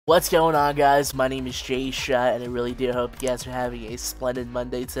What's going on, guys? My name is Jaayshot, and I really do hope you guys are having a splendid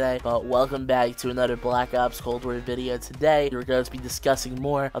Monday today. But welcome back to another Black Ops Cold War video. Today, we're going to be discussing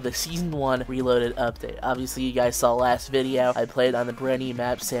more of the Season 1 Reloaded update. Obviously, you guys saw last video, I played on the brand new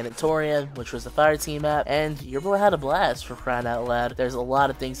map Sanatorium, which was the Fireteam map, and your boy had a blast, for crying out loud. There's a lot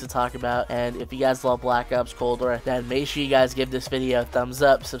of things to talk about, and if you guys love Black Ops Cold War, then make sure you guys give this video a thumbs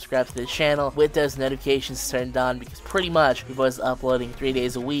up, subscribe to the channel with those notifications turned on, because pretty much your boy's uploading 3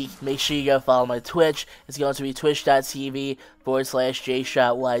 days a week. Make sure you go follow my Twitch. It's going to be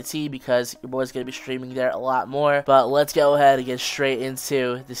twitch.tv/JayshotYT because your boy's going to be streaming there a lot more. But let's go ahead and get straight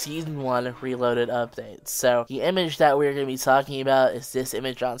into the Season 1 Reloaded update. So the image that we're going to be talking about is this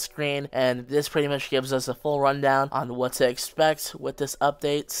image on screen, and this pretty much gives us a full rundown on what to expect with this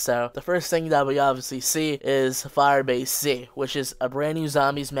update. So the first thing that we obviously see is Firebase C, which is a brand new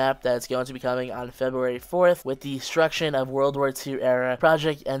zombies map that's going to be coming on February 4th with the destruction of World War II era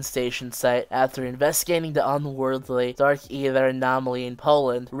Project End Station site. After investigating the unworldly Dark Ether anomaly in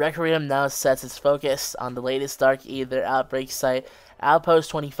Poland, Requiem now sets its focus on the latest Dark Ether outbreak site,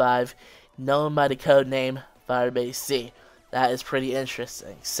 Outpost 25, known by the codename Firebase C. That is pretty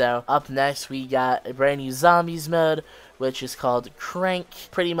interesting. So up next we got a brand new zombies mode, which is called Crank.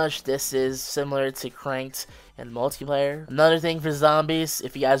 Pretty much this is similar to Cranked in multiplayer. Another thing for zombies,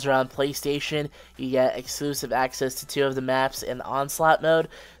 if you guys are on PlayStation, you get exclusive access to 2 of the maps in Onslaught mode.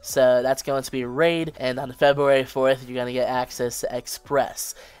 So that's going to be Raid, and on February 4th, you're going to get access to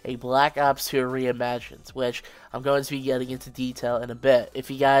Express, a Black Ops 2 reimagined, which I'm going to be getting into detail in a bit. If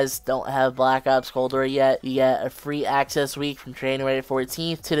you guys don't have Black Ops Cold War yet, you get a free access week from January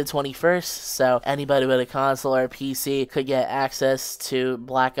 14th to the 21st, so anybody with a console or a PC could get access to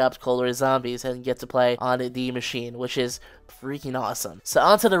Black Ops Cold War Zombies and get to play on the machine, which is freaking awesome. So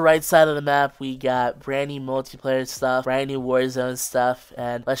onto the right side of the map, we got brand new multiplayer stuff, brand new Warzone stuff,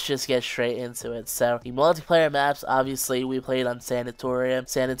 and let's just get straight into it. So the multiplayer maps, obviously we played on Sanatorium.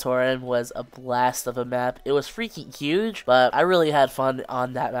 Sanatorium was a blast of a map. It was freaking huge, but I really had fun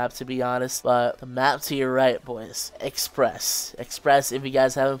on that map, to be honest. But the map to your right, boys, Express, if you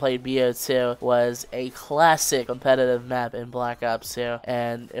guys haven't played BO2, was a classic competitive map in Black Ops 2,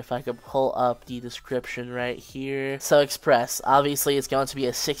 and if I could pull up the description right here. So Express, obviously it's going to be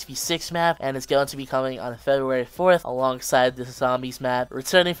a 6v6 map, and it's going to be coming on February 4th alongside the zombies map.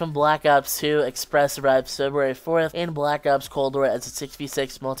 Returning from Black Ops 2, Express arrives February 4th in Black Ops Cold War as a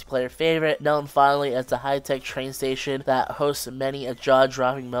 6v6 multiplayer favorite, known finally as the high-tech train station that hosts many a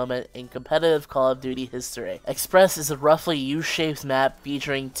jaw-dropping moment in competitive Call of Duty history. Express is a roughly U-shaped map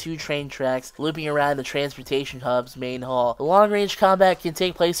featuring 2 train tracks looping around the transportation hub's main hall. The long-range combat can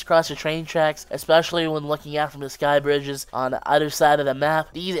take place across the train tracks, especially when looking out from the sky bridges on either side of the map.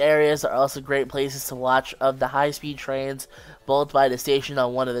 These areas are also great places to watch of the high-speed trains both by the station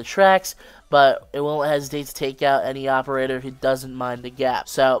on one of the tracks, but it won't hesitate to take out any operator who doesn't mind the gap.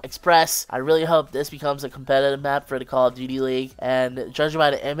 So Express, I really hope this becomes a competitive map for the Call of Duty League, and judging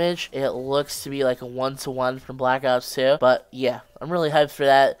by the image, it looks to be like a 1-to-1 from Black Ops 2, but yeah, I'm really hyped for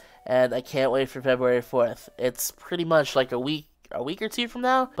that, and I can't wait for February 4th. It's pretty much like a week or 2 from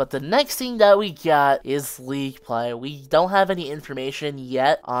now. But the next thing that we got is League Play. We don't have any information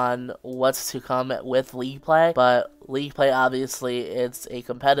yet on what's to come with League Play, but League Play, obviously, it's a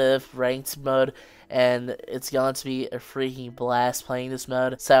competitive ranked mode, and it's going to be a freaking blast playing this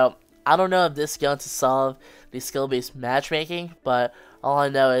mode. So I don't know if this is going to solve the skill-based matchmaking, but all I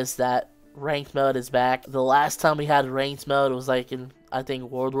know is that ranked mode is back. The last time we had ranked mode was like in, I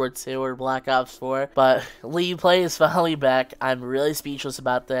think, World War II or Black Ops 4, but League Play is finally back. I'm really speechless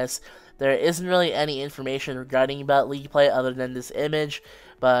about this. There isn't really any information regarding about League Play other than this image,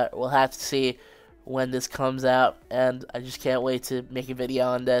 but we'll have to see when this comes out, and I just can't wait to make a video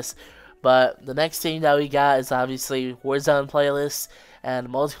on this. But the next thing that we got is obviously Warzone playlists and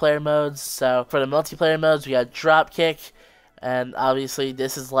multiplayer modes. So for the multiplayer modes, we got Dropkick, and obviously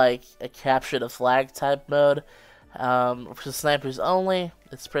this is like a capture the flag type mode. For snipers only,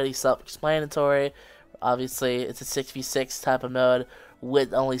 it's pretty self-explanatory. Obviously, it's a 6v6 type of mode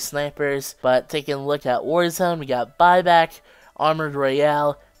with only snipers. But taking a look at Warzone, we got Buyback, Armored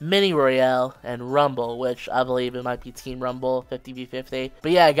Royale, Mini Royale, and Rumble, which I believe it might be Team Rumble 50v50.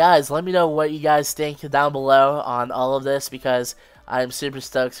 But yeah, guys, let me know what you guys think down below on all of this, because I'm super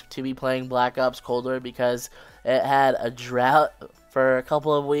stoked to be playing Black Ops Cold War, because it had a drought for a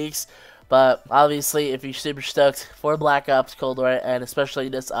couple of weeks. But obviously, if you're super stoked for Black Ops Cold War, and especially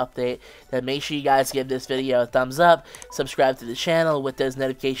this update, then make sure you guys give this video a thumbs up, subscribe to the channel with those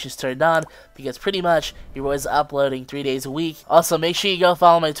notifications turned on, because pretty much your boy's uploading 3 days a week. Also, make sure you go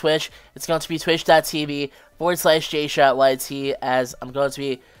follow my Twitch. It's going to be twitch.tv/JayshotYT, as I'm going to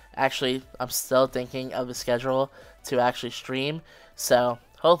be, actually, I'm still thinking of a schedule to actually stream. So,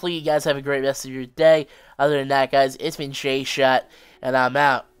 hopefully you guys have a great rest of your day. Other than that, guys, it's been Jaayshot, and I'm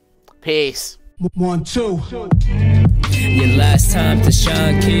out. Peace. 1, 2. Your last time to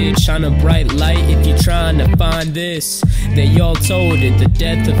shine, kid. Shine a bright light if you're trying to find this. They all told it, the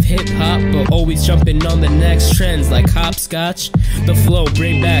death of hip-hop, but always jumping on the next trends like hopscotch. The flow,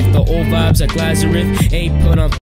 bring back the old vibes like Lazarus. Ain't put on